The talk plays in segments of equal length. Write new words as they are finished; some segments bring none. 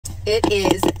It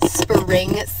is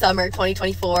spring, summer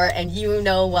 2024, and you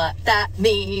know what that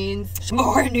means.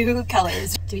 More new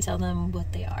colors. Do we tell them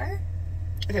what they are?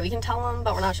 Okay, we can tell them,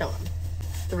 but we're not showing them.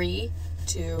 3,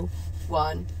 2,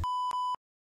 1.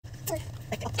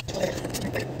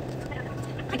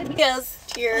 Yes.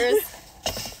 Cheers.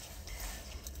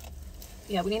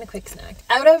 Yeah, we need a quick snack.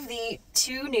 Out of the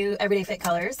 2 new Everyday Fit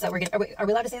colors that we're getting, are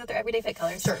we allowed to say that they're Everyday Fit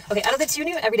colors? Sure. Okay, out of the 2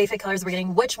 new Everyday Fit colors we're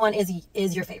getting, which one is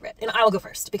your favorite? And I will go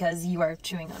first because you are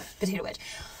chewing on a potato wedge.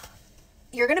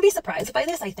 You're going to be surprised by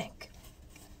this, I think.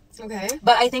 Okay.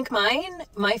 But I think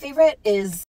my favorite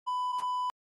is...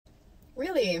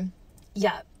 Really?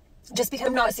 Yeah. Just because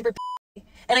I'm not super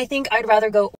and I think I'd rather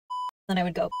go than I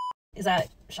would go. Is that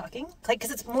shocking? Like,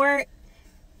 because it's more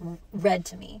red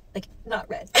to me. Like, not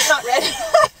red. It's not red.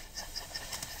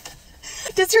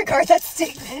 Disregard that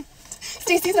statement.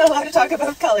 Stacey's not allowed to talk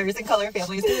about colors and color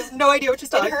families. She has no idea what she's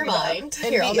talking about. In her mind.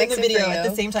 And Here, I'll mix the it video for you. at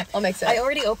the same time. I'll mix it. I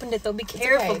already opened it though. Be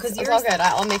careful because it's all good.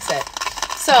 I'll mix it.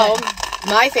 So,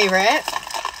 my favorite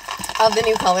of the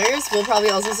new colors will probably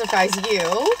also surprise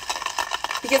you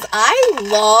because I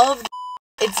love.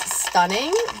 It's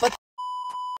stunning, but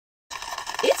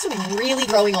it's really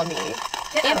growing on me.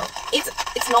 Yeah. And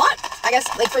it's not, I guess,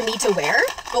 like for me to wear,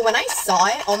 but when I saw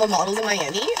it on the models in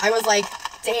Miami, I was like,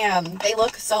 damn, they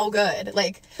look so good.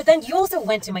 Like, but then you also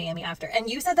went to Miami after, and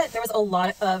you said that there was a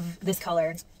lot of this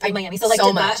color in Miami. So like, so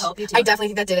did much. that help you too? I definitely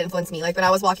think that did influence me. Like when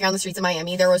I was walking around the streets of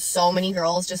Miami, there was so many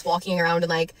girls just walking around in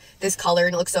like this color,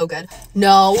 and it looked so good.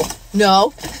 No.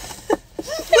 What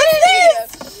is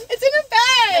this? It's in a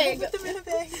bag. Put them in a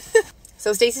bag.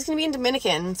 So Stacey's gonna be in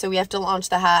Dominican, so we have to launch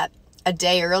the hat a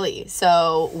day early.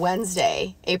 So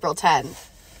Wednesday, April 10th.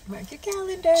 Mark your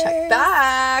calendar. Check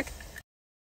back.